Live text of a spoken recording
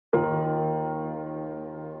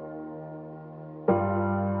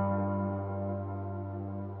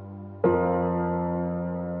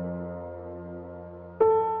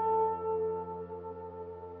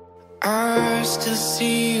still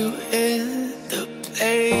see you in the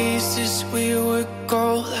places we would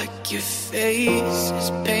go, like your face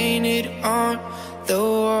is painted on the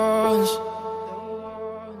walls.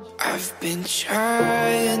 I've been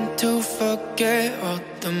trying to forget all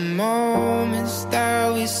the moments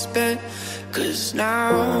that we spent, 'cause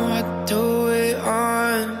now I do it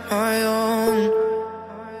on my own.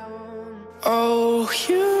 Oh,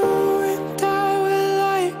 you and I were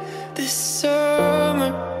like this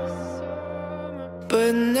summer,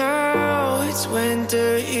 but now it's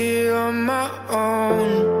winter here on my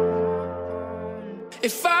own.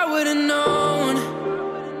 If I would've known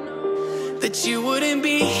that you wouldn't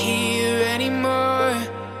be here anymore,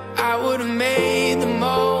 I would've made the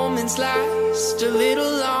moments last a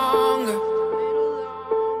little longer.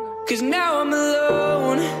 'Cause now I'm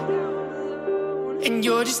alone, and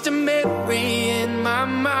you're just a memory in my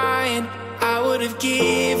mind. I would've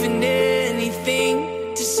given anything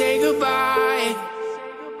to say goodbye.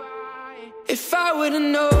 If I would've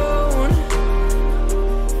known,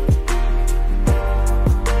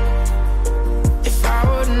 if I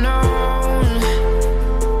would've known,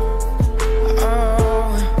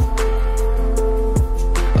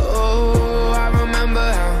 oh, I remember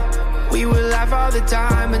how we would laugh all the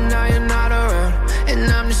time, but now you're not around. And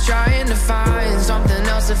I'm just trying to find something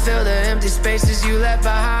else to fill the empty spaces you left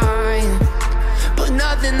behind. But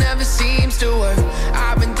nothing ever seems to work.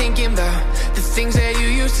 I've been thinking about the things that you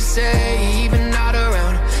used to say, even not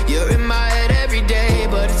around. You're in my head every day,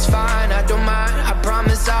 but it's fine, I don't mind. I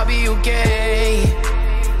promise I'll be okay.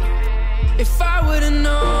 If I would've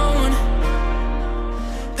known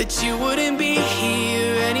that you wouldn't be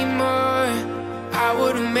here anymore, I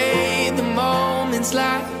would've made the moments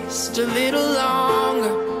last a little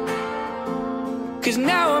longer. 'Cause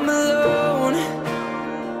now I'm alone,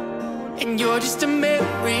 and you're just a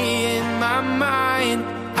memory in my mind.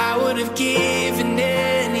 I would've given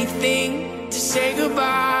anything to say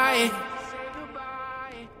goodbye.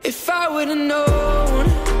 If I would've known,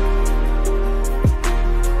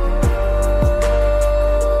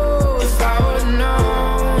 if I would've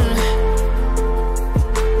known,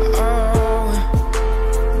 oh,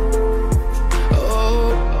 oh,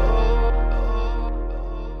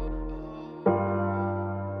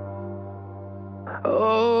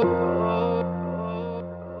 oh.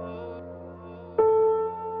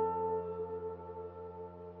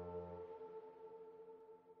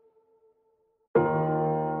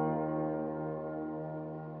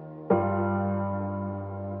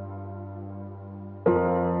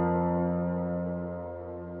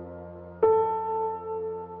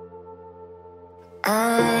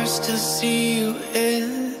 I still see you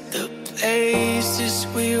in the places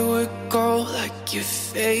we would go, like your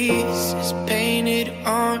face is painted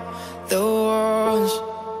on the walls.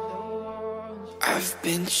 I've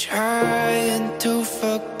been trying to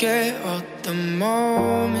forget all the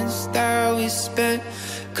moments that we spent,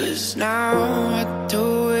 'cause now I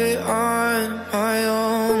do it on my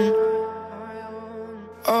own.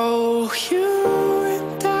 Oh, you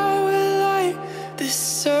and I were like this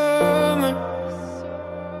summer,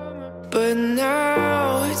 but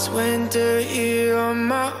now it's winter here on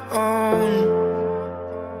my own.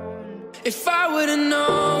 If I would've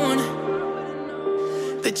known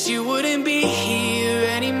that you wouldn't be here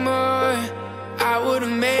anymore, I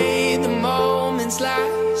would've made the moments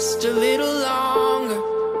last a little longer.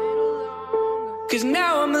 'Cause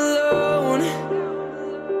now I'm alone,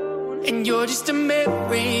 and you're just a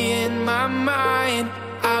memory in my mind.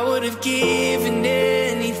 I would've given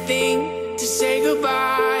anything to say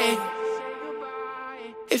goodbye.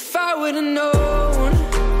 If I would've known,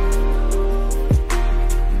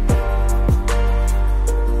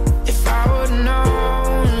 if I would've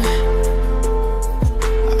known,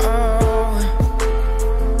 oh,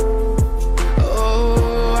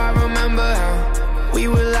 oh, I remember how we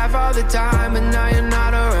would laugh all the time, but now you're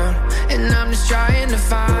not around. And I'm just trying to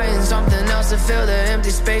find something else to fill the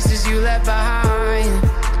empty spaces you left behind.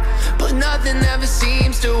 But nothing ever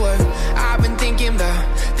seems to work. I've been thinking about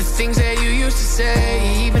the things that you used to say,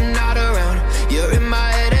 even not around. You're in my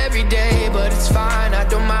head every day, but it's fine, I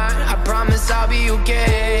don't mind. I promise I'll be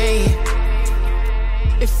okay.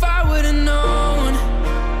 If I would've known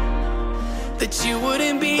that you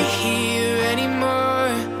wouldn't be here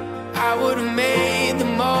anymore, I would've made the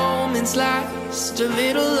moments last a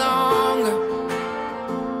little longer.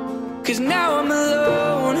 'Cause now I'm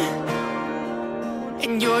alone,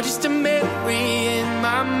 and you're just a memory in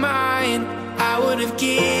my mind. I would've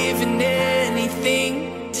given anything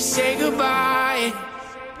to say goodbye.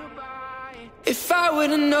 If I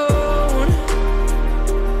would've known,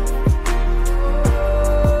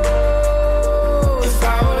 if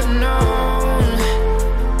I would've known,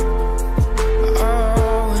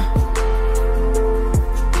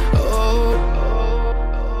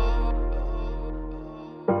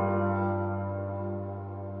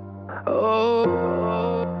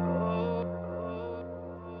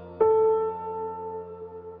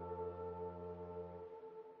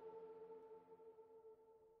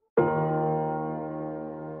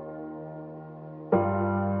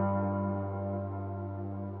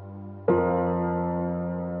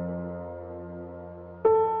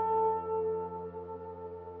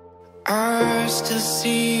 I still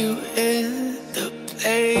see you in the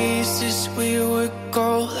places we would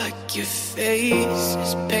go, like your face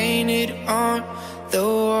is painted on the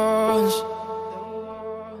walls.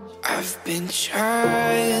 I've been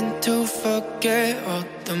trying to forget all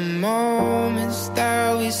the moments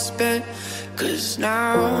that we spent, 'cause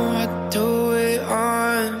now I do it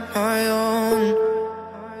on my own.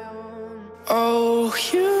 Oh,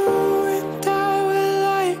 you and I were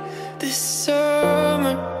like this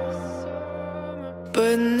summer,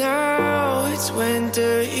 but now it's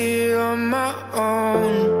winter here on my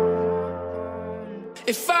own.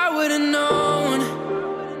 If I would've known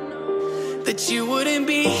that you wouldn't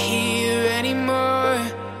be here anymore,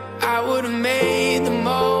 I would've made the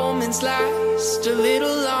moments last a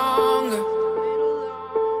little longer.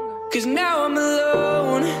 'Cause now I'm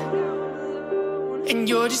alone, and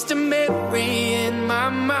you're just a memory in my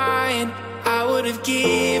mind. I would've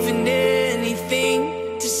given anything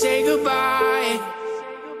to say goodbye.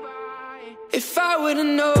 If I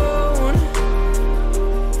would've known,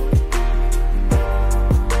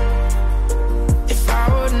 if I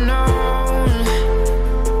would've known,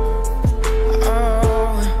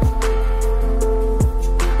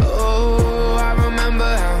 I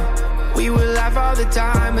remember how we would laugh all the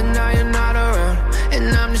time, but now you're not around. And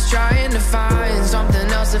I'm just trying to find something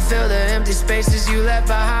else to fill the empty spaces you left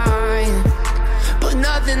behind. But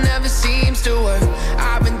nothing ever seems to work.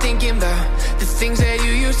 I've been thinking about the things that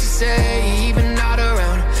you used to say, even not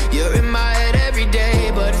around. You're in my head every day,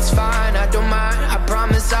 but it's fine, I don't mind. I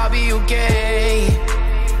promise I'll be okay.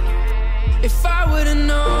 If I would've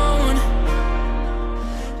known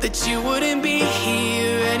that you wouldn't be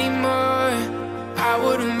here anymore, I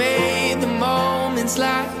would've made the moments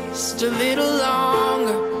last a little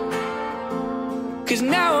longer. 'Cause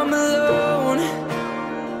now I'm alone,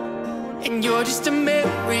 and you're just a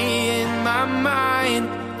memory in my mind.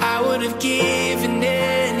 I would've given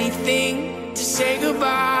anything to say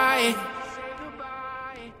goodbye.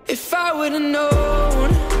 If I would've known,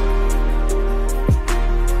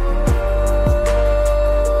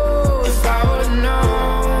 if I would've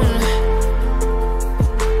known,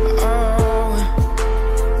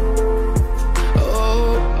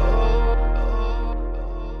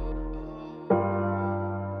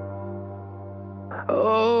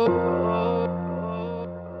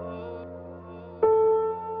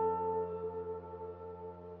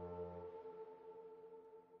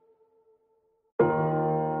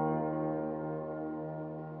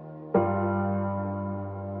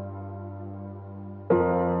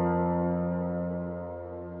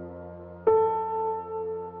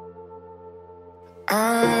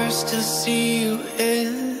 I still see you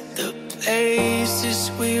in the places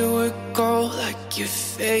we would go, like your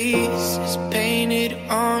face is painted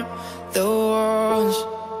on the walls.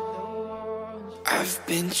 I've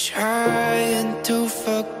been trying to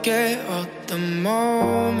forget all the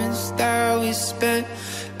moments that we spent,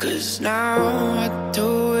 'cause now I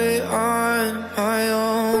do it on my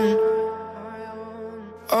own.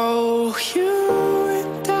 Oh, you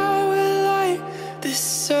and I were like this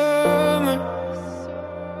summer,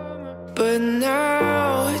 but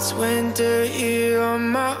now it's winter here on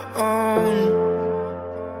my own.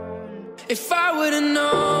 If I would've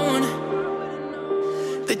known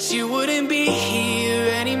that you wouldn't be here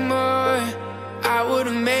anymore, I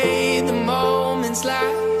would've made the moments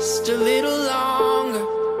last a little longer.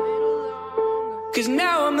 'Cause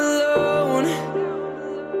now I'm alone,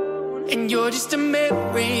 and you're just a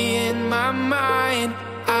memory in my mind.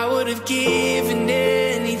 I would've given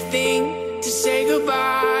anything to say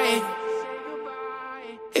goodbye.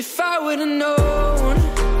 If I would've known,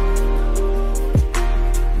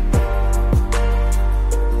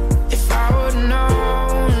 if I would've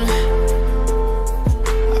known,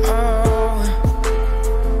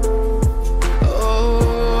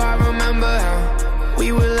 I remember how we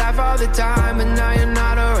would laugh all the time, but now you're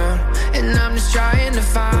not around. And I'm just trying to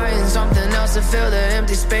find something else to fill the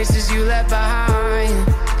empty spaces you left behind.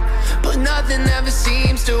 But nothing ever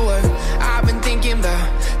seems to work. I've been thinking about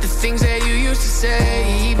the things that you used to say,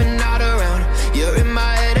 even not around. You're in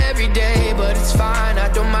my head every day, but it's fine, I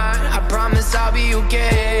don't mind. I promise I'll be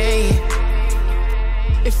okay.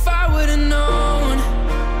 If I would've known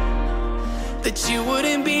that you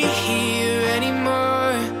wouldn't be here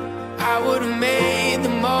anymore, I would've made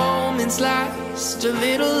the moments last a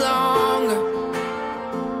little longer.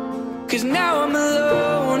 'Cause now I'm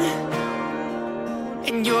alone,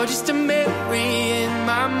 and you're just a memory in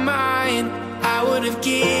my mind. I would've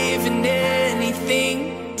given anything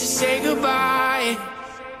to say goodbye.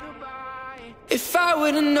 If I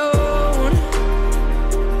would've known,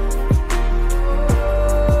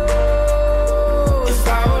 if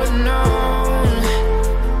I would've known.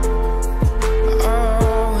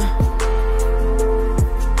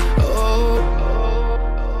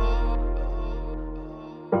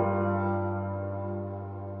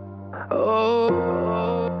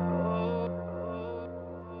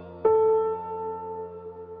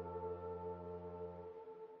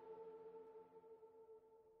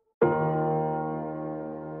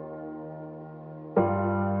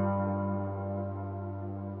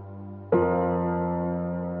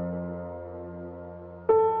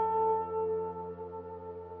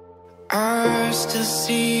 still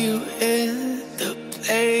see you in the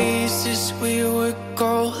places we would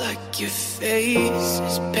go, like your face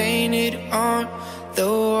is painted on the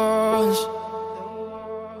walls.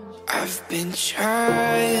 I've been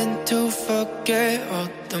trying to forget all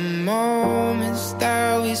the moments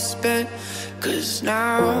that we spent, 'cause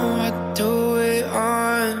now I do it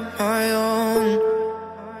on my own.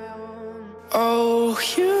 Oh,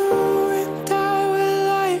 you and I were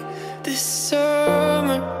like this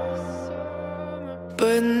summer,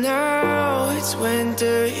 but now it's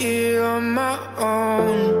winter here on my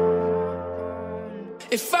own.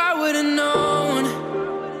 If I would've known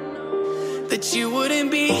that you wouldn't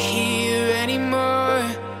be here anymore,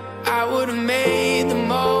 I would've made the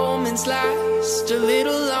moments last a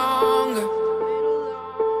little longer.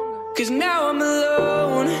 'Cause now I'm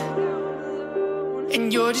alone, and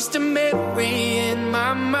you're just a memory in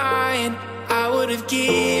my mind. I would've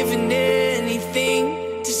given anything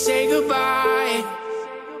to say goodbye.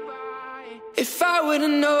 If I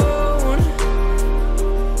would've known,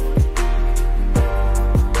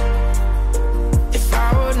 if I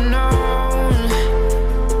would've known,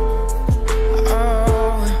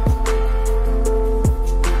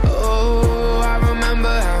 oh, I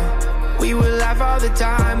remember how we would laugh all the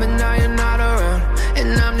time, but now you're not around. And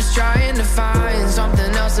I'm just trying to find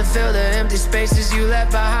something else to fill the empty spaces you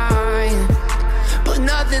left behind. But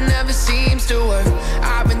nothing ever seems to work.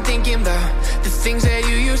 I've been thinking about the things that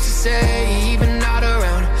you used to say, even not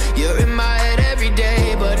around. You're in my head every day,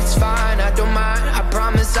 but it's fine, I don't mind. I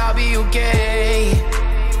promise I'll be okay.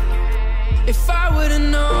 If I would've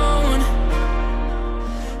known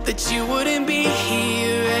that you wouldn't be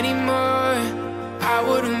here anymore, I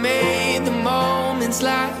would've made the moments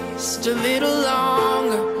last a little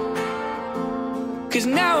longer. 'Cause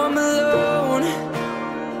now I'm alone,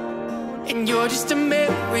 and you're just a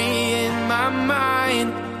memory in my mind.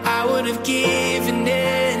 I would've given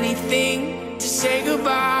anything to say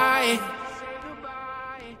goodbye.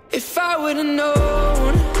 If I would've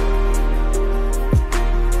known,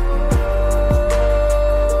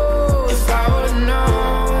 if I would've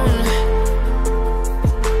known,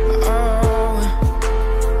 oh,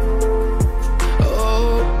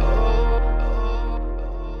 oh,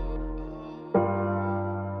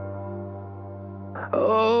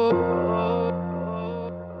 oh.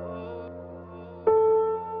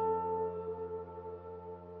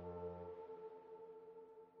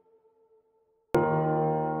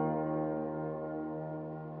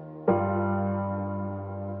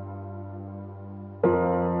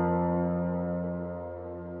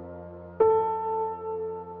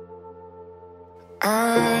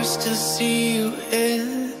 I still see you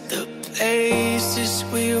in the places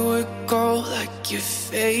we would go, like your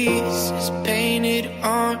face is painted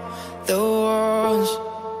on the walls.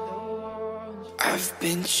 I've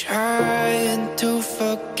been trying to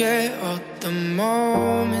forget all the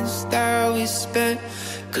moments that we spent,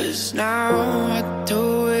 'cause now I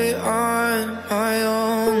do it on my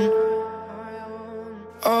own.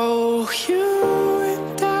 Oh, you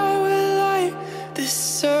and I were like this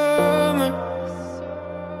summer,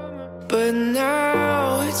 but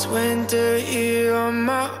now it's winter here on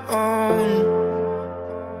my own.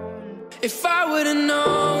 If I would've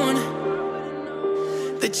known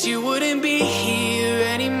that you wouldn't be here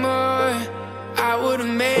anymore, I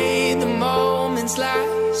would've made the moments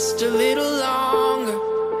last a little longer.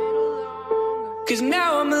 'Cause now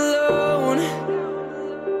I'm alone,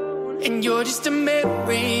 and you're just a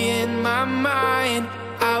memory in my mind.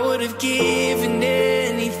 I would've given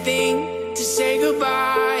anything to say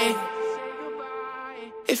goodbye.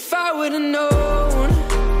 If I would've known,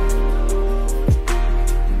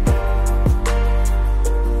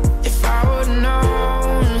 if I would've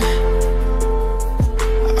known,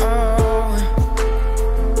 oh,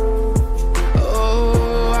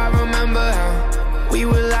 oh, I remember how we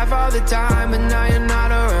would laugh all the time, but now you're not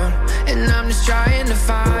around. And I'm just trying to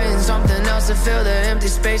find something else to fill the empty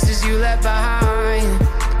spaces you left behind.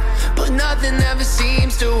 But nothing ever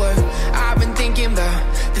seems to work. I've been thinking about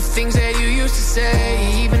the things that you used to say,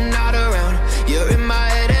 even not around. You're in my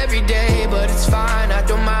head every day, but it's fine, I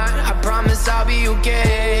don't mind. I promise I'll be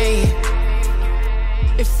okay.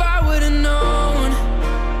 If I would've known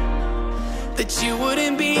that you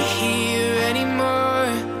wouldn't be here anymore,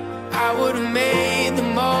 I would've made the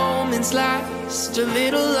moments last a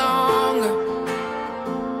little longer.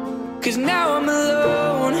 'Cause now I'm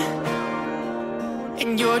alone,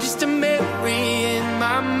 and you're just a memory in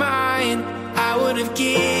my mind. I would've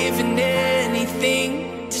given anything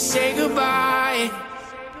to say goodbye.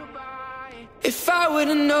 If I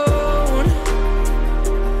would've known,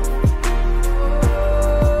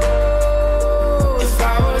 if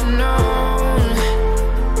I would've known,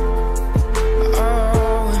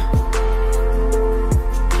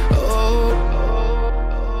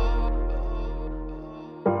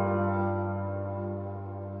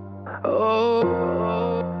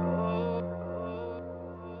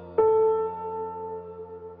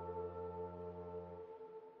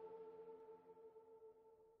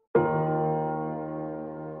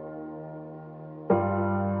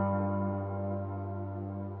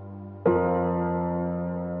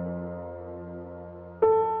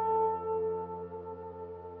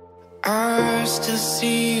 I still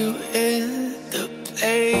see you in the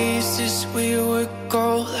places we would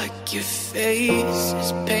go, like your face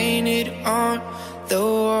is painted on the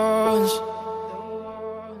walls.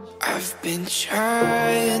 I've been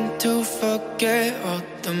trying to forget all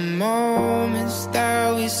the moments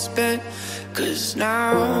that we spent, 'cause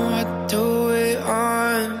now I do it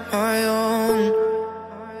on my own.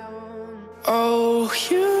 Oh,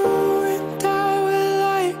 you and I were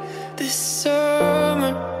like this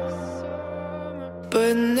summer,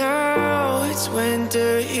 but now it's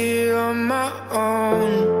winter here on my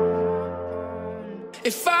own.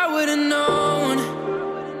 If I would've known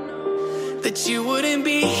that you wouldn't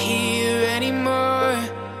be here anymore,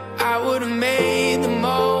 I would've made the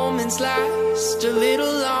moments last a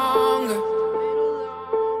little longer.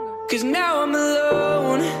 'Cause now I'm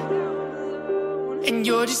alone, and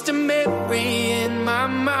you're just a memory in my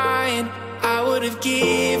mind. I would've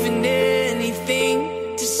given anything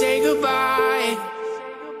to say goodbye.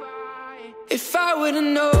 If I would've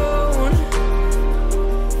known,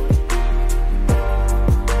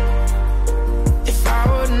 if I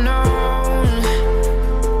would've known,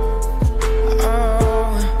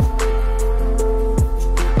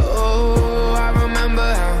 oh, I remember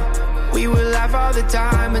how we would laugh all the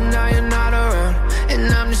time, but now you're not around. And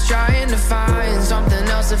I'm just trying to find something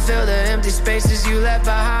else to fill the empty spaces you left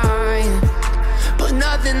behind. But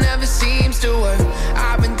nothing ever seems to work.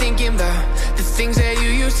 I've been thinking about the things that you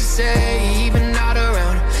used to say, even not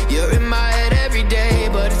around. You're in my head every day,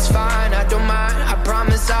 but it's fine, I don't mind. I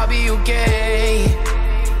promise I'll be okay.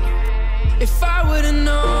 If I would've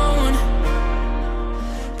known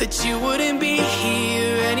that you wouldn't be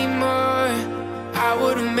here anymore, I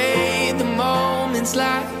would've made the moments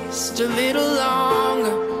last a little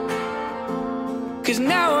longer. 'Cause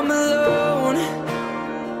now I'm alone,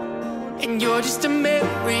 and you're just a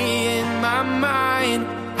memory in my mind.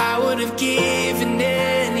 I would've given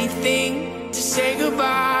anything to say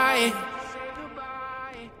goodbye.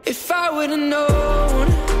 If I would've known,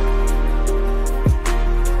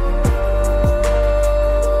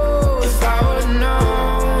 if I would've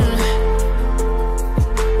known,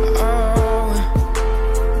 oh,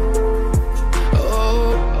 oh,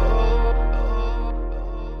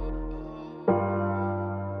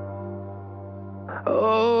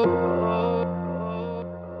 oh.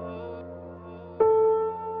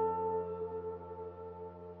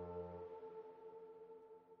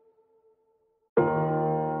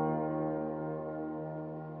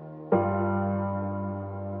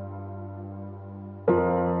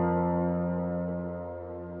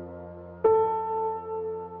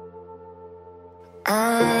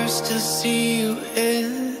 I still see you in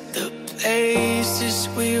the places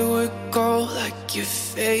we would go, like your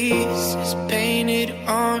face is painted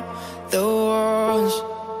on the walls.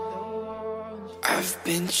 I've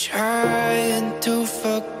been trying to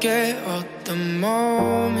forget all the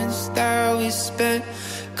moments that we spent,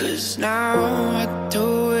 'cause now I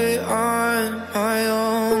do it on my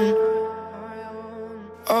own.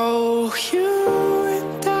 Oh, you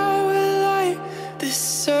and I were like this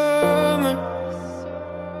summer,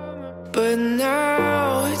 but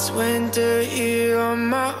now it's winter here on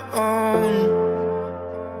my own.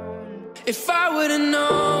 If I would've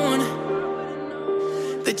known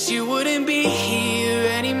that you wouldn't be here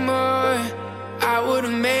anymore, I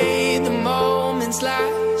would've made the moments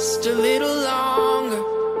last a little longer.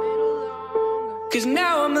 'Cause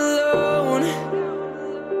now I'm alone,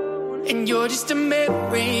 and you're just a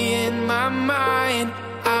memory in my mind.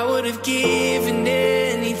 I would've given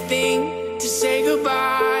anything to say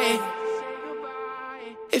goodbye.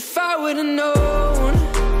 If I would've known,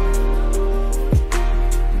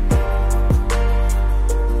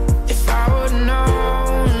 if I would've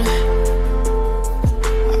known,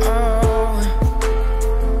 oh,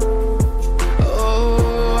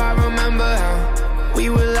 oh, I remember how we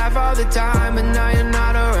would laugh all the time, but now you're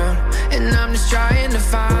not around. And I'm just trying to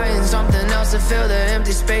find something else to fill the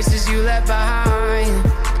empty spaces you left behind.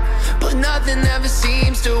 But nothing ever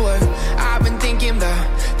seems to work. I've been thinking about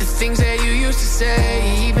the things that you used to say,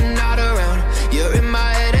 even not around. You're in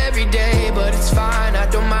my head every day, but it's fine, I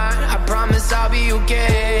don't mind. I promise I'll be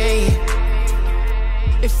okay.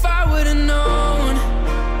 If I would've known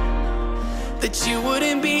that you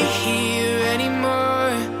wouldn't be here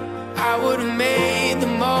anymore, I would've made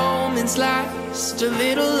the moments last a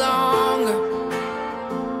little longer.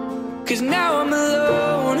 'Cause now I'm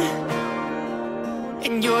alone,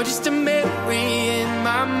 and you're just a memory in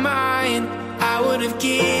my mind. I would've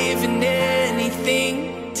given anything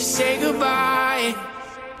to say goodbye.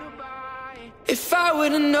 If I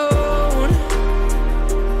would've known,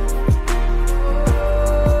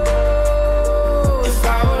 if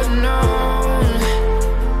I would've known,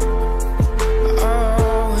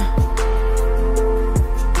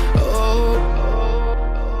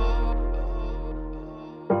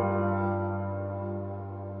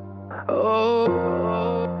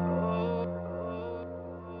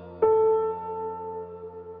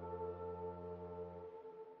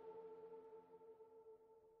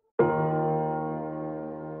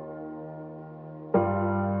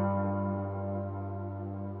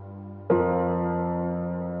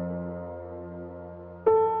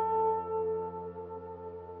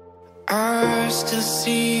 still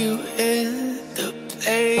see you in the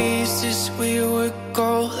places we would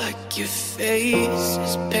go, like your face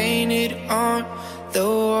is painted on the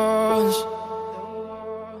walls.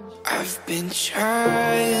 I've been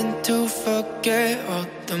trying to forget all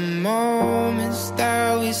the moments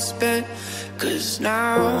that we spent, 'cause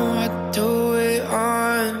now I do it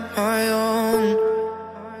on my own.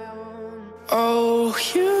 Oh,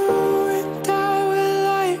 you and I were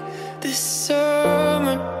like this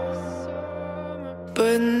summer,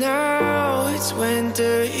 but now it's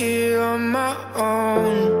winter here on my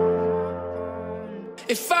own.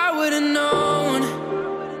 If I would've known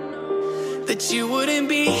that you wouldn't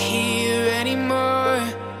be here anymore,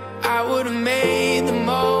 I would've made the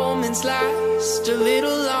moments last a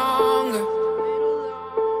little longer.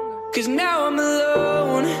 'Cause now I'm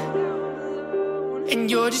alone, and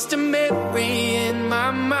you're just a memory in my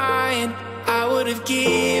mind. I would've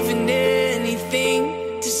given anything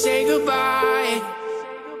to say goodbye.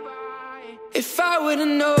 If I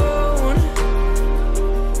would've known,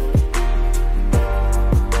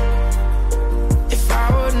 if I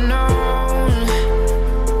would've known,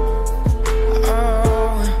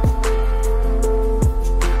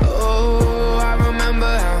 I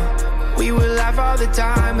remember how we would laugh all the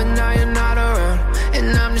time, but now you're not around. And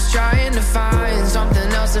I'm just trying to find something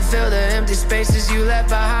else to fill the empty spaces you left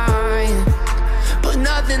behind. But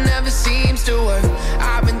nothing ever seems to work.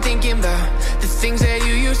 I've been thinking about the things that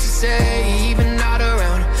you used to say, even not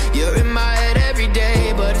around. You're in my head every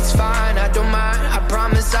day, but it's fine, I don't mind. I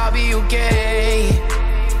promise I'll be okay.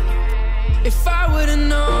 If I would've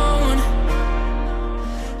known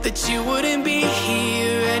that you wouldn't be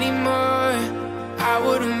here anymore, I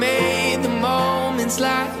would've made the moments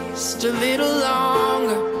last a little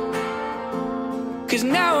longer. 'Cause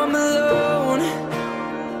now I'm alone,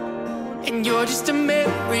 and you're just a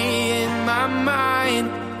memory in my mind.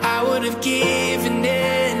 I would've given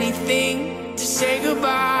anything to say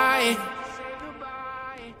goodbye.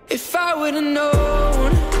 If I would've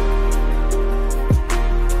known,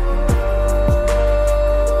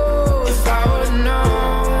 if I would've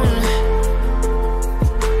known,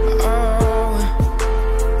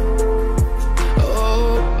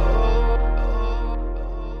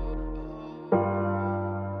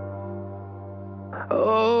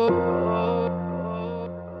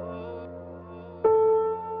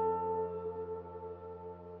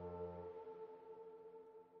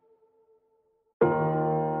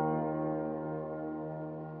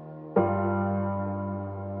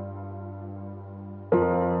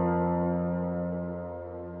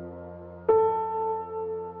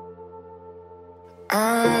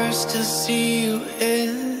 I still see you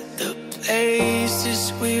in the places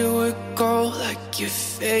we would go, like your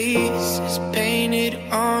face is painted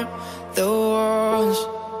on the walls.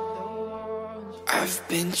 I've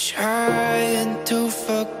been trying to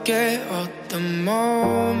forget all the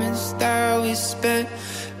moments that we spent,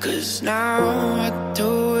 'cause now I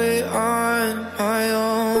do it on my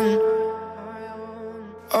own.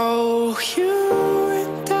 Oh, you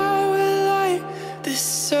and I were like this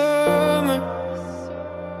summer,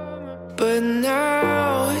 but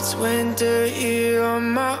now it's winter here on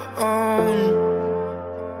my own.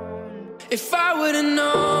 If I would've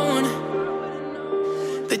known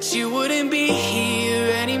that you wouldn't be here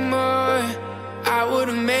anymore, I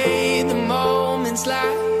would've made the moments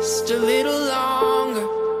last a little longer.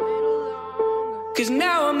 'Cause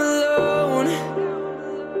now I'm alone,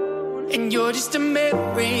 and you're just a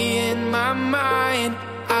memory in my mind.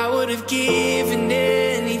 I would've given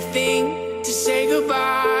anything to say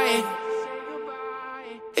goodbye.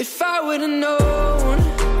 If I would've known,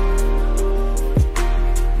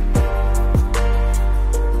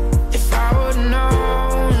 if I would've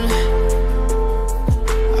known,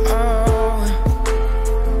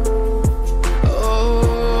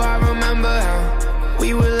 I remember how we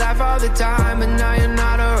would laugh all the time, but now you're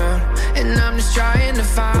not around. And I'm just trying to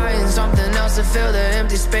find something else to fill the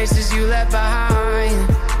empty spaces you left behind.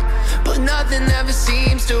 But nothing ever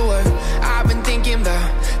seems to work. I've been thinking about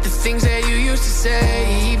the things that you used to say,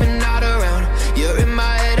 even not around. You're in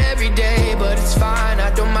my head every day, but it's fine, I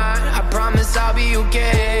don't mind. I promise I'll be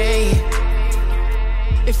okay.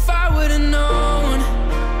 If I would've known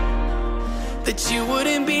that you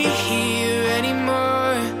wouldn't be here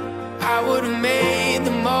anymore, I would've made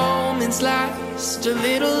the moments last a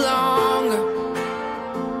little longer.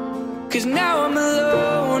 'Cause now I'm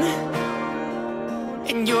alone,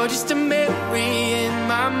 and you're just a memory in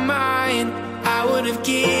my mind. I would've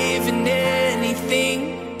given anything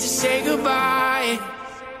to say goodbye.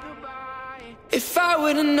 If I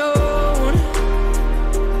would've known,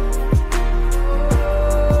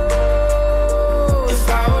 if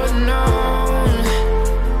I would've known,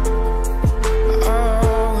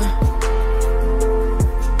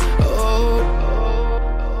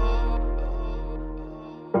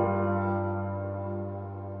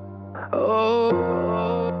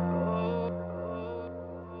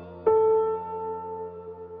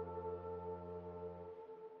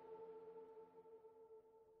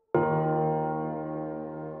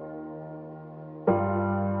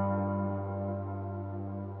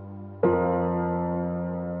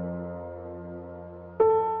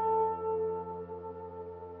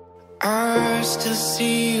 I still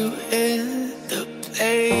see you in the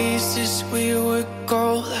places we would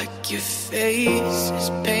go, like your face is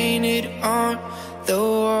painted on the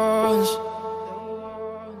walls.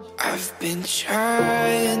 I've been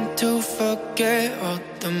trying to forget all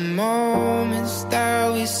the moments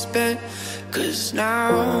that we spent, 'cause now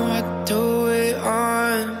I do it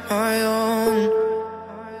on my own.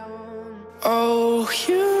 Oh,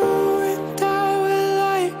 you and I were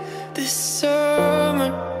like this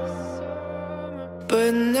summer,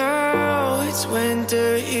 but now it's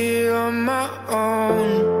winter here on my own.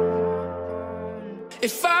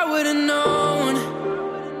 If I would've known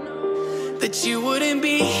that you wouldn't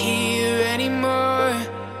be here anymore,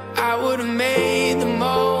 I would've made the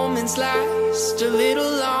moments last a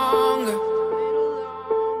little longer.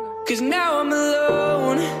 'Cause now I'm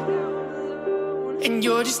alone, and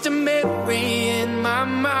you're just a memory in my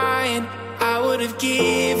mind. I would've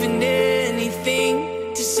given anything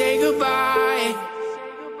to say goodbye.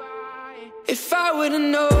 If I would've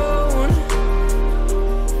known,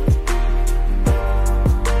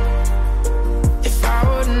 if I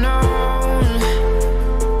would've known,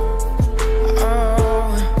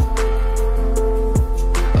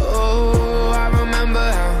 oh, I remember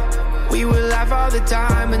how we would laugh all the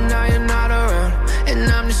time, but now you're not around. And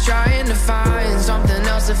I'm just trying to find something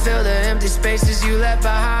else to fill the empty spaces you left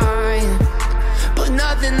behind. But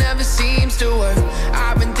nothing ever seems to work.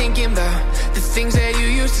 I've been thinking about the things that you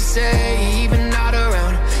used to say, even not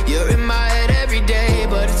around. You're in my head every day,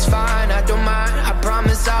 but it's fine, I don't mind. I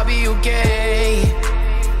promise I'll be okay.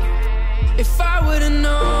 If I would've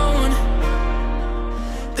known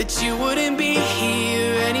that you wouldn't be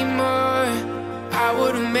here anymore, I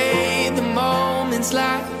would've made the moments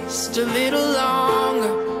last a little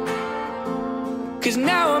longer. 'Cause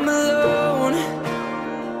now I'm alone,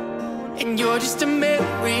 and you're just a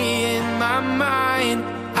memory in my mind.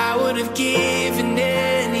 I would've given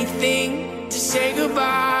anything to say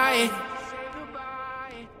goodbye.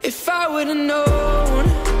 If I would've known,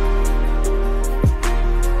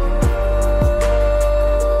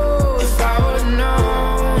 if I would've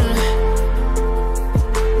known,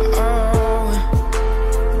 oh,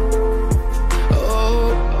 oh,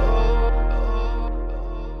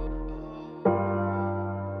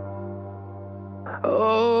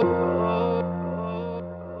 oh.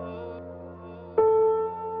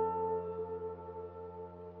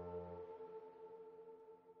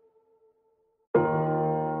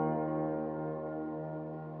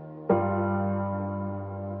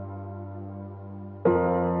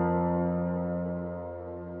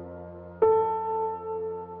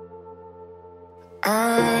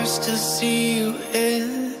 I still see you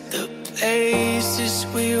in the places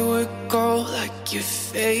we would go, like your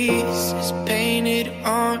face is painted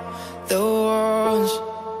on the walls.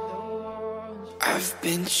 I've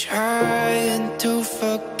been trying to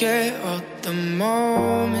forget all the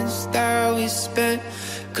moments that we spent,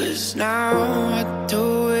 'cause now I do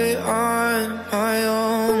it on my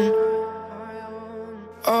own.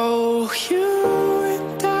 Oh, you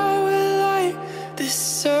and I were like this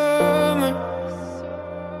summer,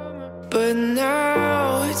 but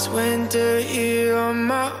now it's winter here on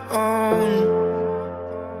my own.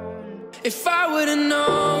 If I would've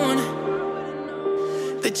known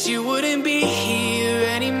that you wouldn't be here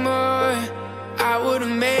anymore, I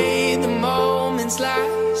would've made the moments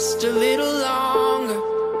last a little longer.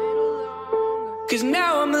 'Cause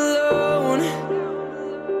now I'm alone,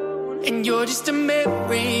 and you're just a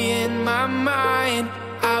memory in my mind.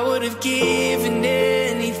 I would've given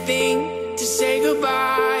anything to say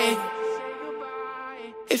goodbye.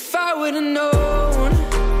 If I would've known,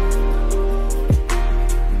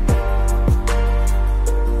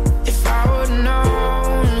 if I would've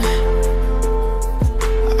known,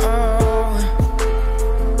 oh,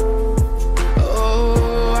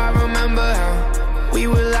 oh, I remember how we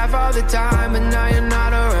would laugh all the time, but now you're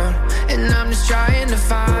not around. And I'm just trying to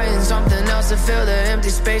find something else to fill the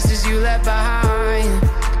empty spaces you left behind.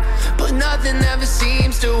 But nothing ever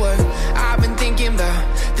seems to work. I've been thinking about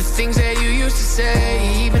the things that you used to say,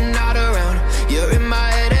 even not around. You're in my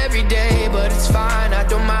head every day, but it's fine, I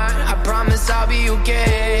don't mind. I promise I'll be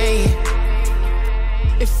okay.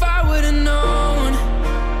 If I would've known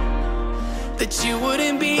that you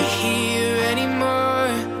wouldn't be here anymore,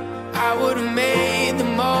 I would've made the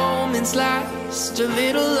moments last a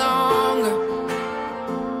little longer.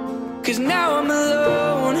 'Cause now I'm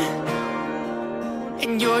alone,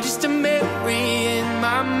 and you're just a memory in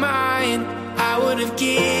my mind. I would've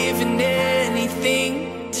given anything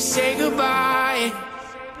to say goodbye.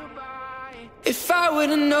 If I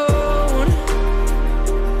would've known,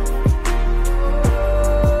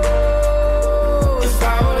 if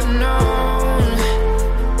I would've known.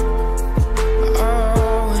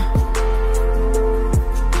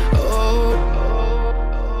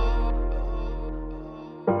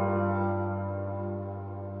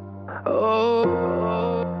 Oh,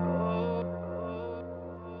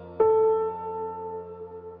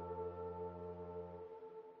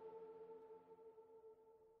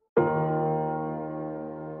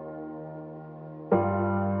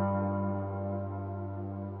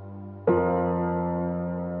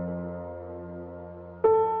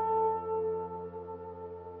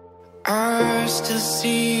 I still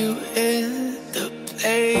see you in the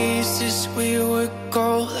places we would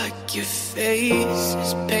go, like your face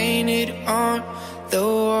is painted on the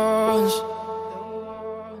walls.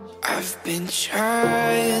 I've been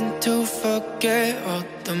trying to forget all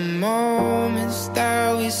the moments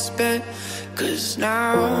that we spent, 'cause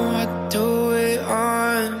now I do it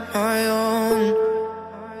on my own.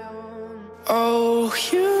 Oh,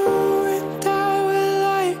 you and I were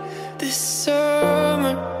like this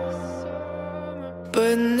summer,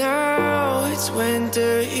 but now it's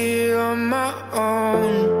winter here on my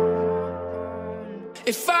own.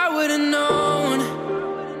 If I would've known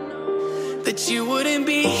that you wouldn't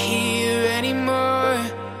be here anymore,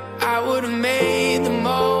 I would've made the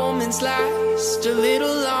moments last a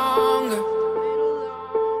little longer.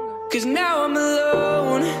 'Cause now I'm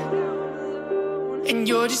alone, and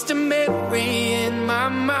you're just a memory in my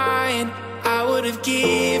mind. I would've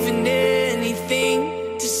given anything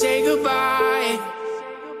to say goodbye.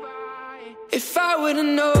 If I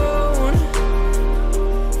would've known,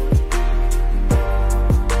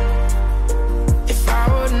 if I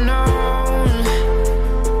would've known,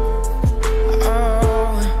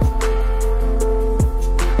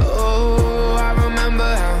 oh, I remember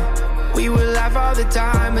how we would laugh all the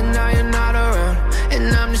time, but now you're not around. And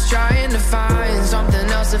I'm just trying to find something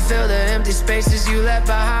else to fill the empty spaces you left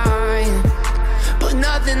behind. But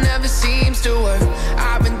nothing ever seems to work.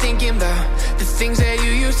 I've been thinking about the things that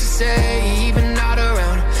you used to say, even not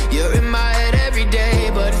around. You're in my head every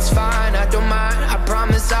day, but it's fine, I don't mind. I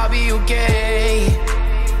promise I'll be okay.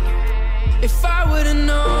 If I would've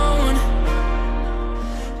known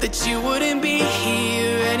that you wouldn't be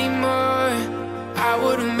here anymore, I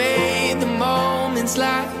would've made the moments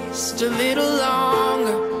last a little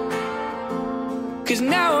longer. 'Cause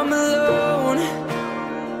now I'm alone,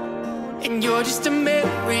 and you're just a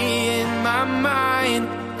memory in my mind.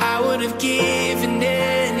 I would've given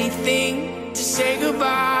anything to say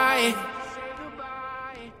goodbye.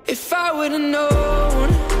 If I would've known,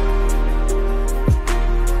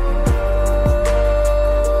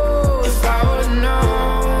 if I would've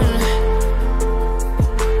known,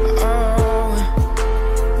 oh,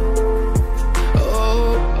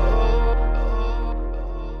 oh.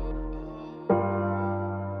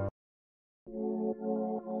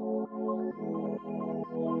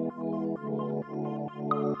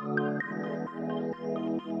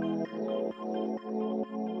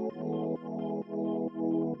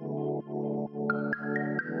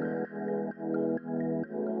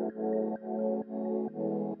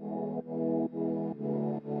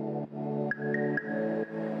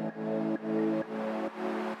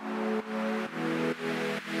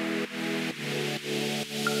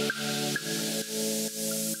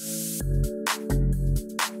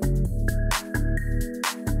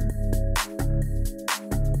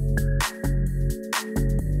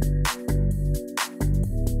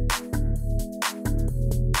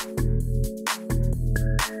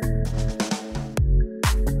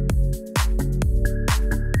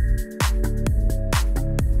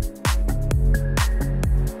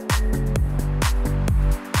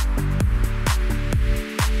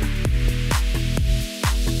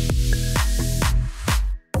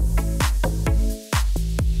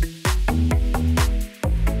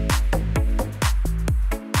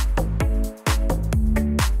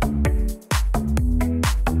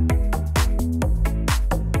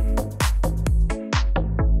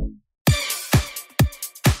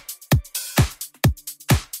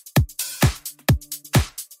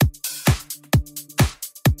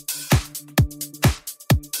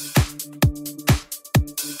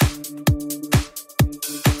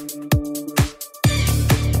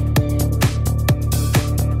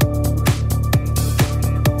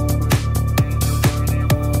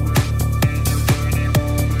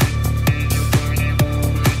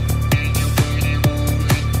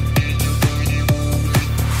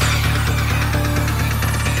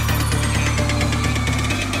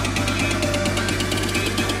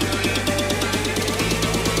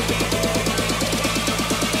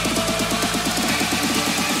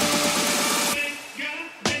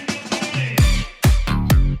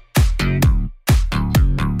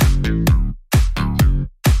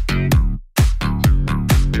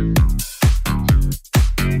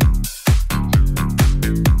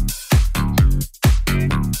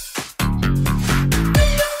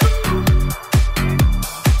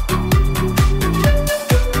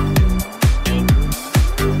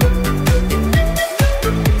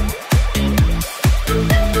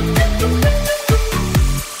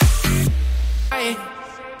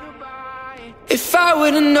 I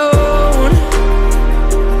would've known,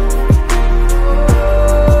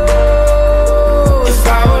 if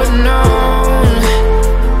I would've known,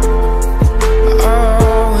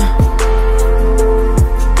 oh,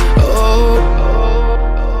 oh,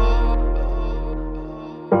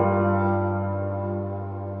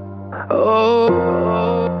 oh.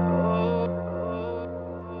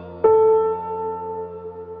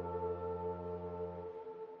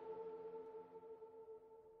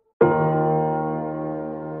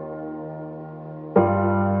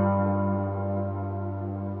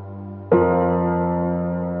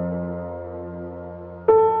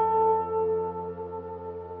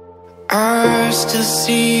 I still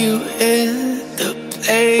see you in the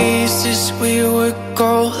places we would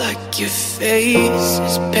go, like your face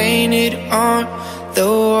is painted on the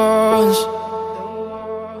walls.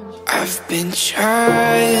 I've been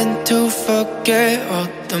trying to forget all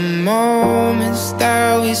the moments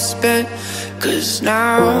that we spent, 'cause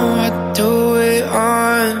now I do it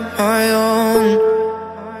on my own.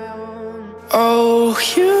 Oh,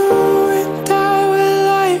 you and I were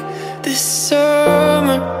like this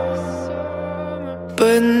summer,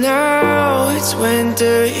 but now it's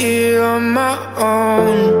winter here on my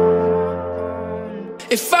own.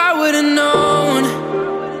 If I would've known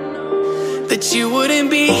that you wouldn't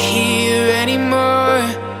be here anymore,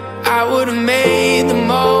 I would've made the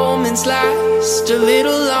moments last a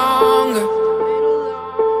little longer.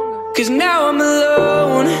 'Cause now I'm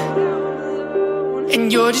alone, and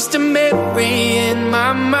you're just a memory in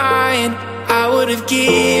my mind. I would've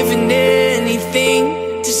given anything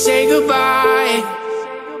to say goodbye.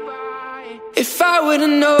 If I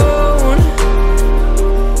would've known,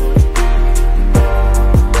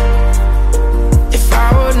 if I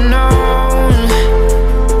would've known,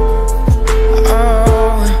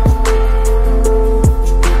 oh,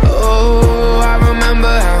 oh, I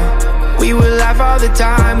remember how we would laugh all the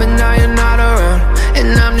time, but now you're not around, and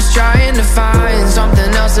I'm just trying to find something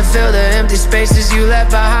else to fill the empty spaces you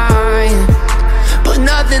left behind. But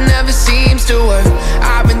nothing ever seems to work.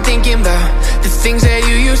 I've been thinking about the things that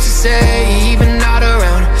you used to say, even not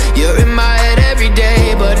around. You're in my head every day,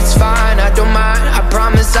 but it's fine, I don't mind, I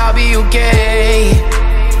promise I'll be okay.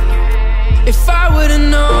 If I would've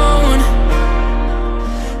known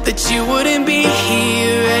that you wouldn't be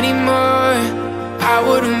here anymore, I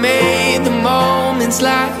would've made the moments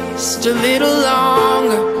last a little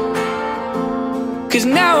longer. 'Cause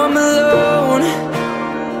now I'm alone,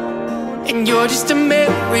 and you're just a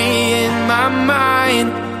memory in my mind.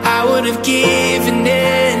 I would've given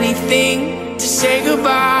anything to say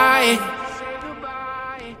goodbye.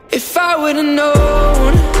 If I would've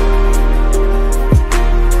known,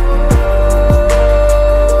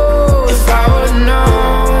 if I would've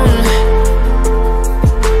known,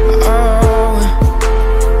 oh,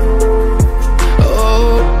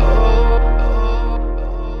 oh,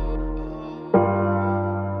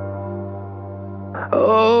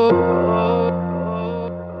 oh.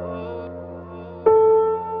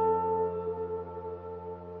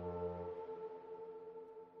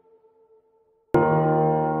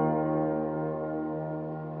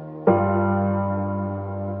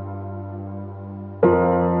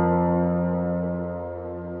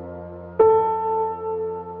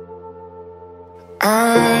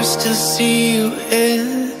 I still see you in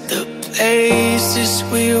the places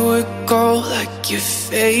we would go, like your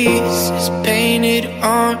face is painted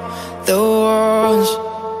on the walls.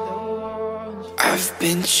 I've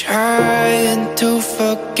been trying to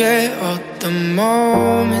forget all the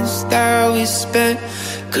moments that we spent,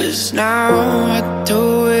 'cause now I do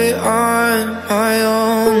it on my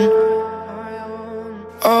own.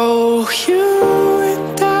 Oh, you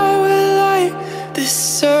and I were like this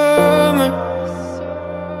summer,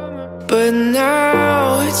 but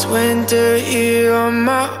now it's winter here on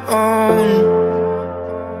my own.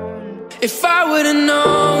 If I would've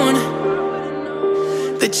known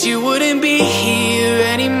that you wouldn't be here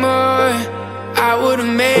anymore, I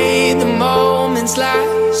would've made the moments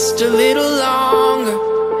last a little longer.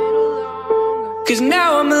 'Cause now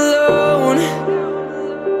I'm alone,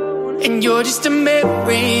 and you're just a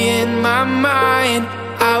memory in my mind.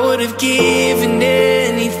 I would've given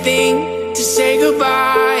anything to say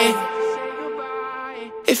goodbye.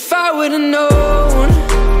 If I would've known,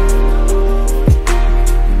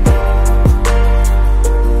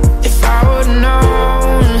 if I would've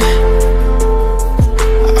known,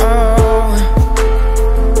 oh,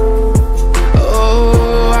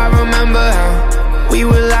 oh, I remember how we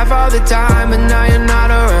would laugh all the time, but now you're not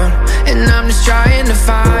around, and I'm just trying to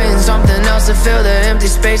find something else to fill the empty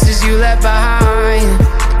spaces you left behind.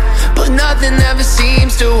 but nothing ever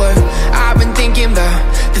seems to work. I've been thinking about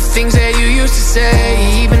the things that you used to say,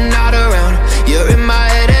 even not around. You're in my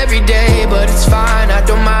head every day, but it's fine, I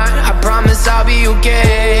don't mind. I promise I'll be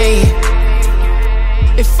okay.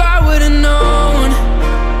 If I would've known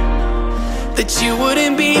that you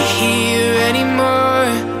wouldn't be here anymore,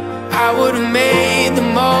 I would've made the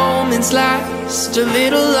moments last a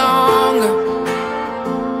little longer.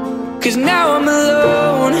 'Cause now I'm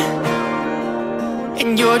alone, and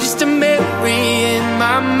you're just a memory in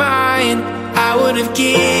my mind. I would've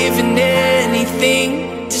given anything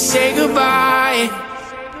to say goodbye.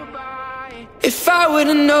 If I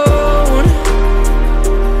would've known.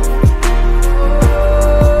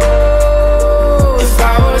 If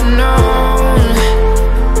I would've known.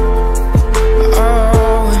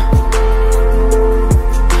 Oh.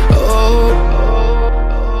 Oh.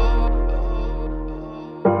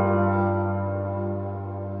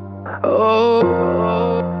 Oh.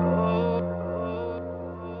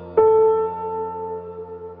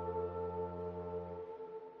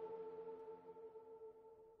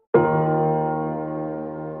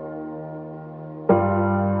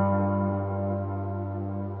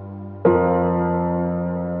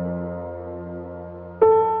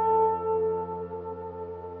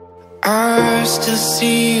 I still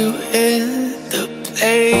see you in the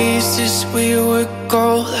places we would go,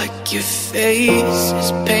 like your face is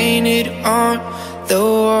painted on the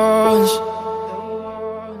walls.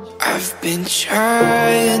 I've been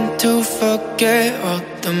trying to forget all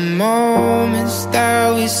the moments that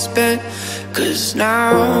we spent, 'cause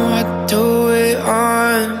now I do it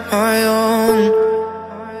on my own.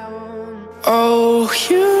 Oh,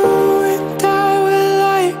 you and I were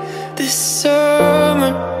like this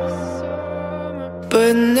summer,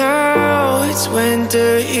 but now it's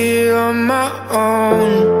winter here on my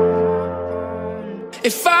own.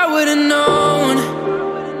 If I would've known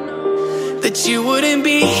that you wouldn't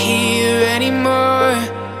be here anymore,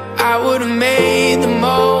 I would've made the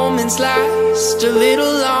moments last a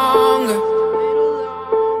little longer.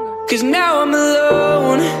 'Cause now I'm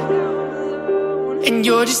alone, and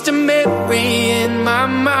you're just a memory in my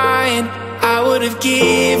mind. I would've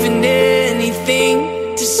given anything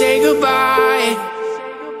to say goodbye.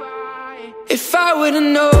 If I would've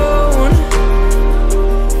known.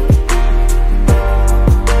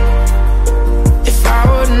 If I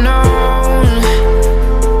would've known.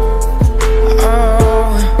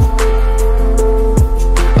 Oh.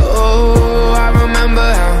 Oh, I remember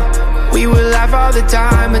how we would laugh all the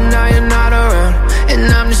time, but now you're not around. And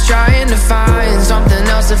I'm just trying to find something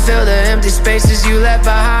else to fill the empty spaces you left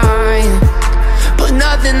behind. But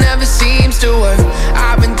nothing ever seems to work.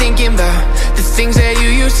 I've been thinking about the things that you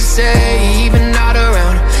used to say, even not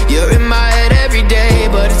around. You're in my head every day,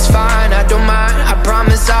 but it's fine, I don't mind. I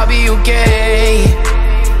promise I'll be okay.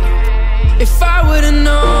 If I would've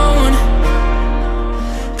known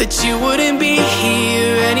that you wouldn't be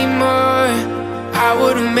here anymore, I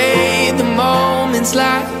would've made the moments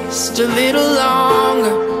last a little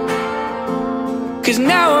longer. 'Cause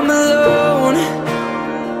now I'm alone,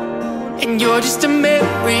 and you're just a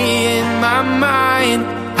memory in my mind.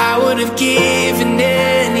 I would've given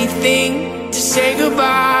anything to say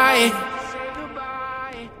goodbye.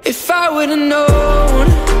 If I would've known.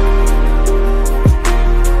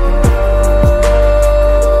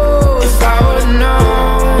 If I would've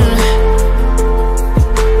known.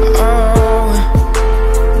 Oh.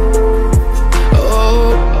 Oh.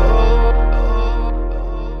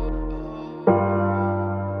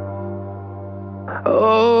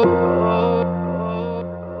 Oh.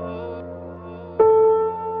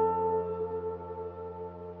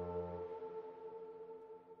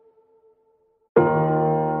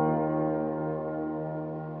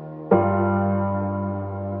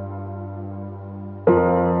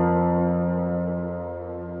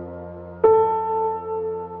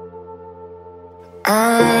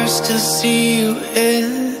 I still see you in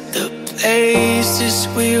the places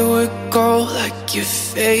we would go, like your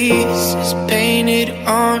face is painted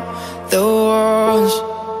on the walls.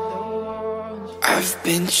 I've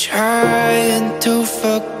been trying to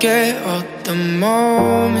forget all the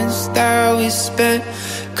moments that we spent,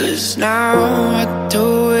 'cause now I do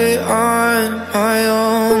it on my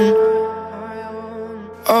own.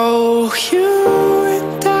 Oh, you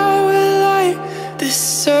and I were like this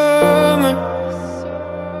summer,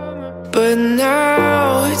 but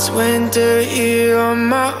now it's winter here on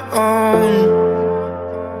my own.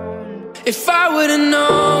 If I would've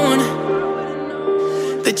known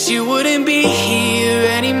that you wouldn't be here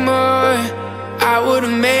anymore, I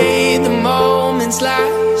would've made the moments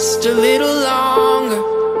last a little longer.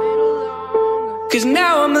 'Cause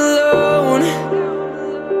now I'm alone,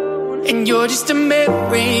 and you're just a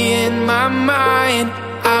memory in my mind.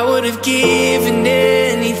 I would have given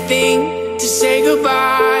anything to say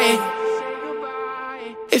goodbye.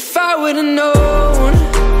 If I would have known,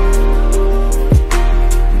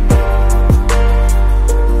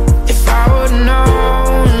 if I would have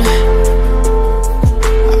known,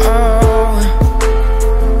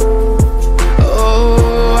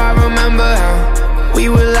 oh, I remember how we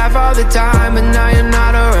would laugh all the time, but now you're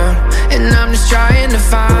not around. And I'm just trying to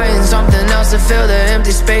find something else to fill the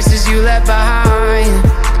empty spaces you left behind.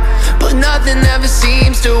 But nothing ever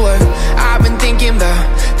seems to work. I've been thinking about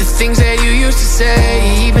the things that you used to say,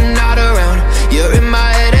 even not around. You're in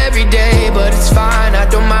my head every day, but it's fine, I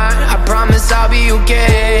don't mind. I promise I'll be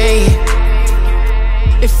okay.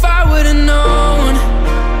 If I would've known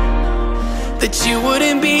that you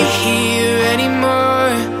wouldn't be here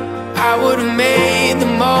anymore, I would've made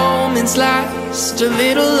the moments last a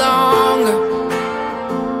little longer.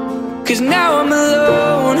 'Cause now I'm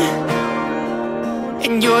alone,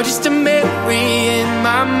 and you're just a memory in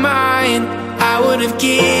my mind. I would have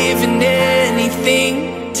given anything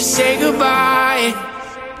to say goodbye.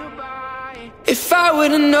 If I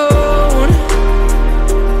would have known,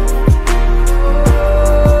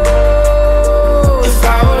 if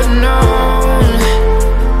I would have known,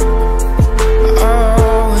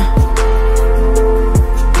 oh,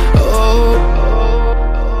 oh,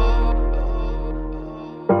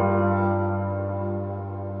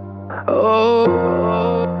 oh, oh.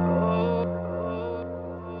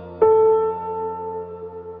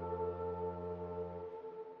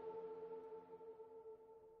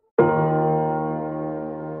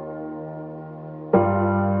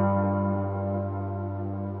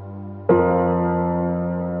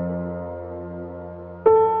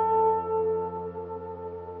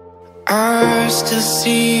 I still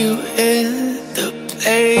see you in the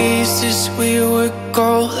places we would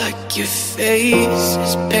go, like your face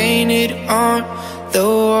is painted on the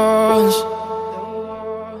walls.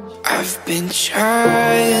 I've been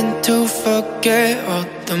trying to forget all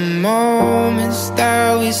the moments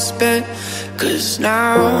that we spent, 'cause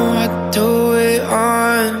now I do it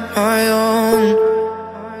on my own.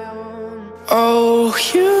 Oh,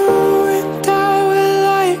 you and I were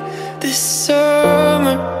like this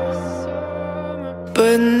summer,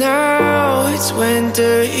 but now it's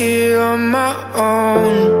winter here on my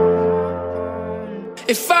own.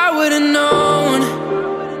 If I would've known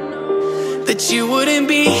that you wouldn't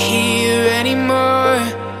be here anymore,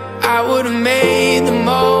 I would've made the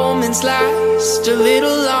moments last a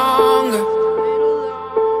little longer.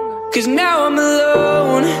 'Cause now I'm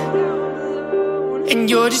alone, and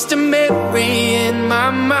you're just a memory in my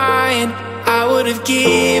mind. I would've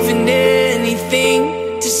given anything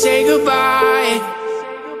to say goodbye.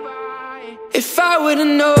 If I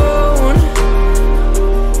would've known,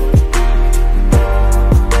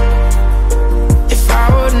 if I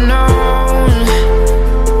would've known,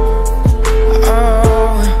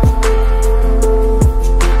 oh,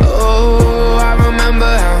 oh, I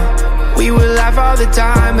remember how we would laugh all the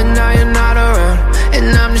time, but now you're not around. And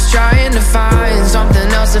I'm just trying to find something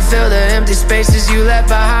else to fill the empty spaces you left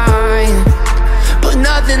behind. But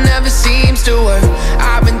nothing ever seems to work.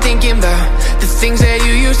 I've been thinking about the things that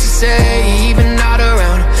you used to say, even not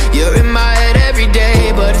around. You're in my head every day,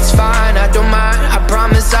 but it's fine, I don't mind. I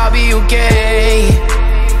promise I'll be okay.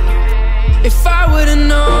 If I would've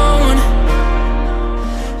known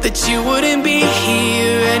that you wouldn't be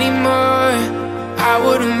here anymore, I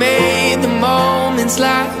would've made the moments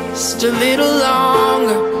last a little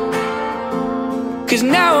longer. 'Cause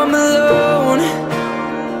now I'm alone,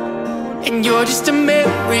 and you're just a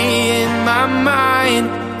memory in my mind.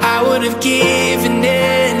 I would have given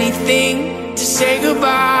anything to say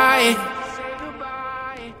goodbye.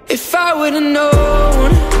 If I would have known,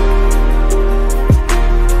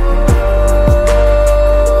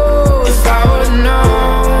 if I would have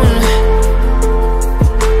known,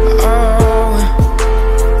 oh,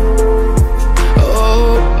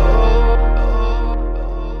 oh,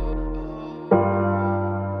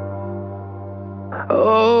 oh,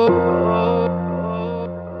 oh.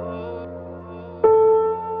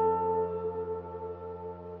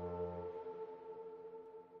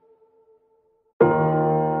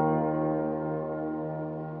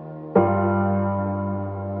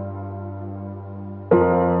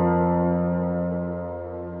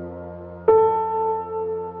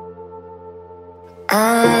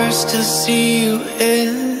 I still see you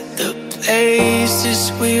in the places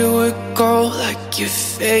we would go, like your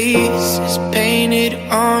face is painted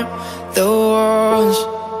on the walls.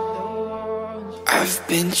 I've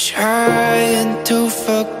been trying to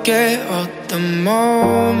forget all the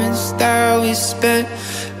moments that we spent,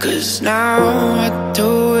 'cause now I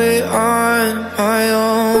do it on my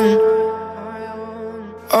own.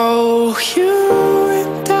 Oh, you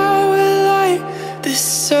and I were like this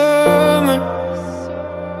summer,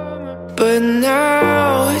 but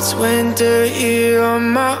now it's winter here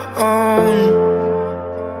on my own.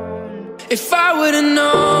 If I would've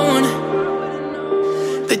known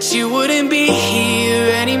that you wouldn't be here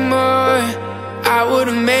anymore, I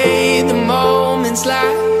would've made the moments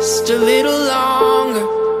last a little longer.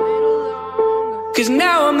 'Cause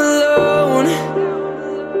now I'm alone,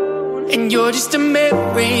 and you're just a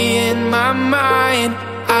memory in my mind.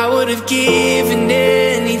 I would've given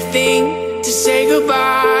anything to say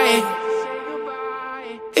goodbye.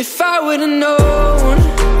 If I would've known,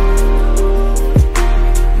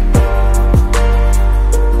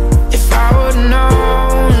 if I would've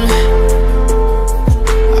known.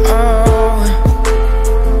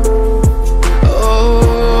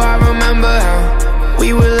 Oh, I remember how we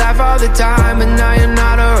would laugh all the time, but now you're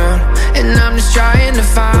not around. And I'm just trying to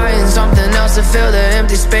find something else to fill the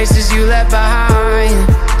empty spaces you left behind.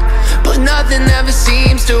 But nothing ever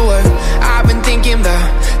seems to work. I've been thinking about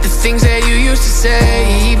the things that you used to say,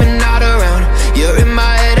 even not around. You're in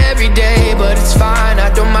my head every day, but it's fine, I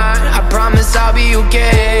don't mind. I promise I'll be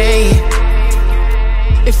okay.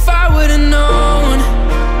 If I would've known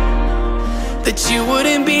that you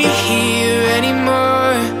wouldn't be here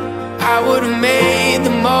anymore, I would've made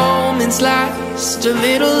the moments last a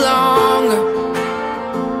little longer.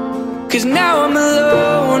 'Cause now I'm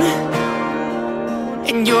alone,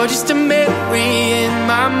 and you're just a memory in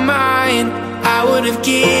my mind. I would've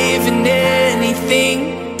given anything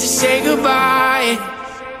to say goodbye.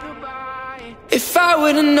 If I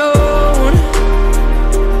would've known,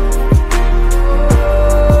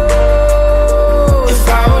 if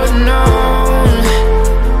I would've known.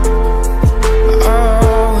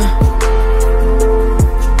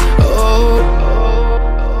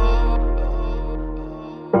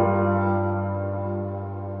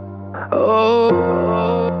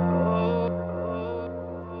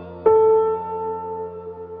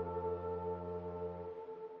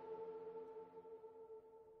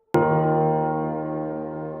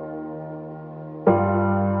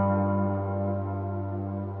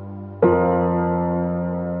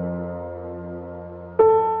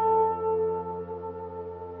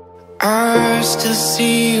 I still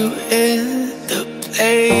see you in the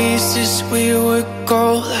places we would go,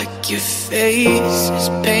 like your face is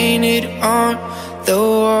painted on the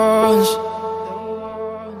walls.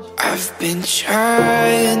 I've been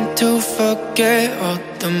trying to forget all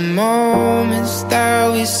the moments that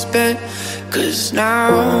we spent, 'cause now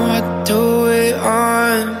I do it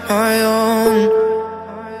on my own.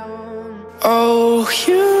 Oh,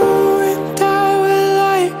 you and I were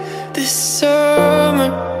like this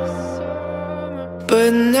summer,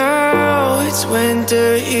 but now it's winter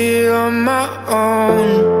here on my own.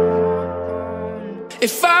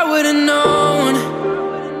 If I would've known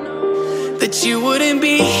that you wouldn't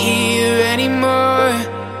be here anymore,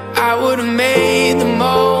 I would've made the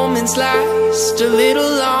moments last a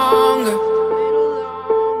little longer.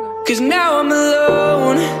 'Cause now I'm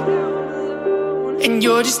alone, and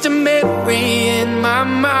you're just a memory in my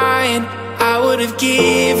mind. I would've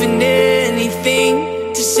given anything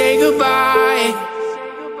to say goodbye.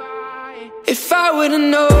 If I would've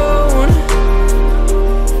known,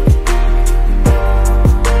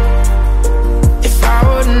 if I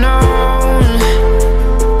would've known.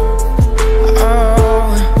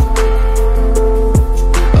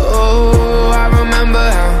 Oh, I remember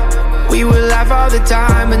how we would laugh all the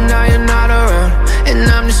time, but now you're not around. And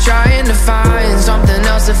I'm just trying to find something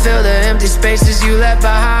else to fill the empty spaces you left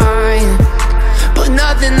behind. But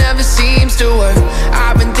nothing ever seems to work.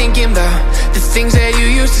 I've been thinking about the things that you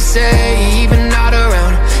used to say, even not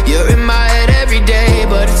around. You're in my head every day,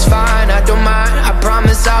 but it's fine, I don't mind. I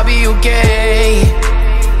promise I'll be okay.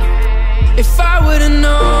 If I would've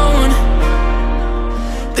known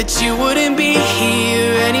that you wouldn't be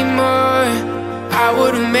here anymore, I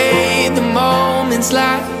would've made the moments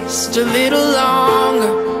last a little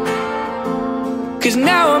longer. 'Cause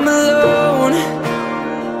now I'm alone,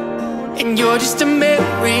 and you're just a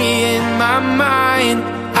memory in my mind.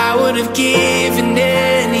 I would've given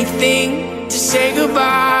anything to say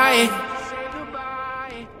goodbye.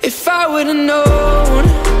 If I would've known,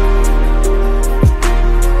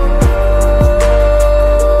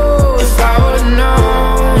 if I would've known.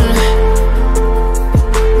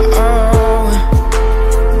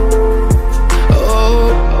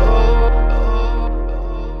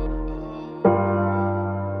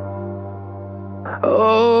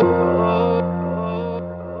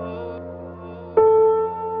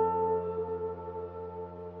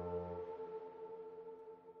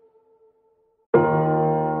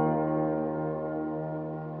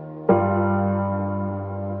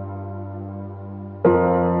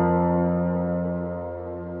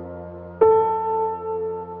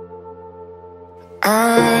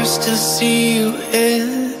 I still see you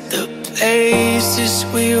in the places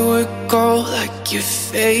we would go, like your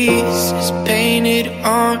face is painted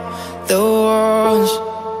on the walls.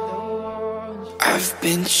 I've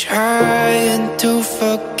been trying to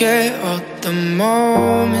forget all the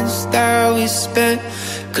moments that we spent,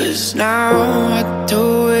 'cause now I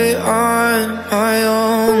do it on my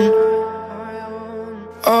own.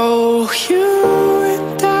 Oh, you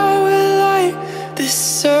and I were like this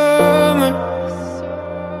summer,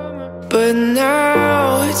 but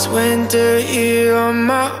now it's winter here on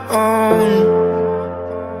my own.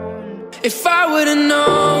 If I would've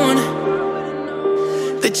known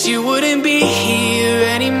that you wouldn't be here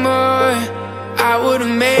anymore, I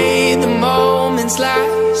would've made the moments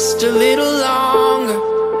last a little longer.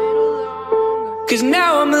 'Cause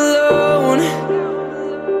now I'm alone,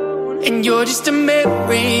 and you're just a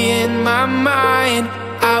memory in my mind.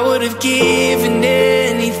 I would've given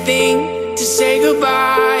anything to say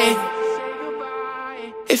goodbye.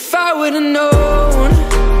 If I would've known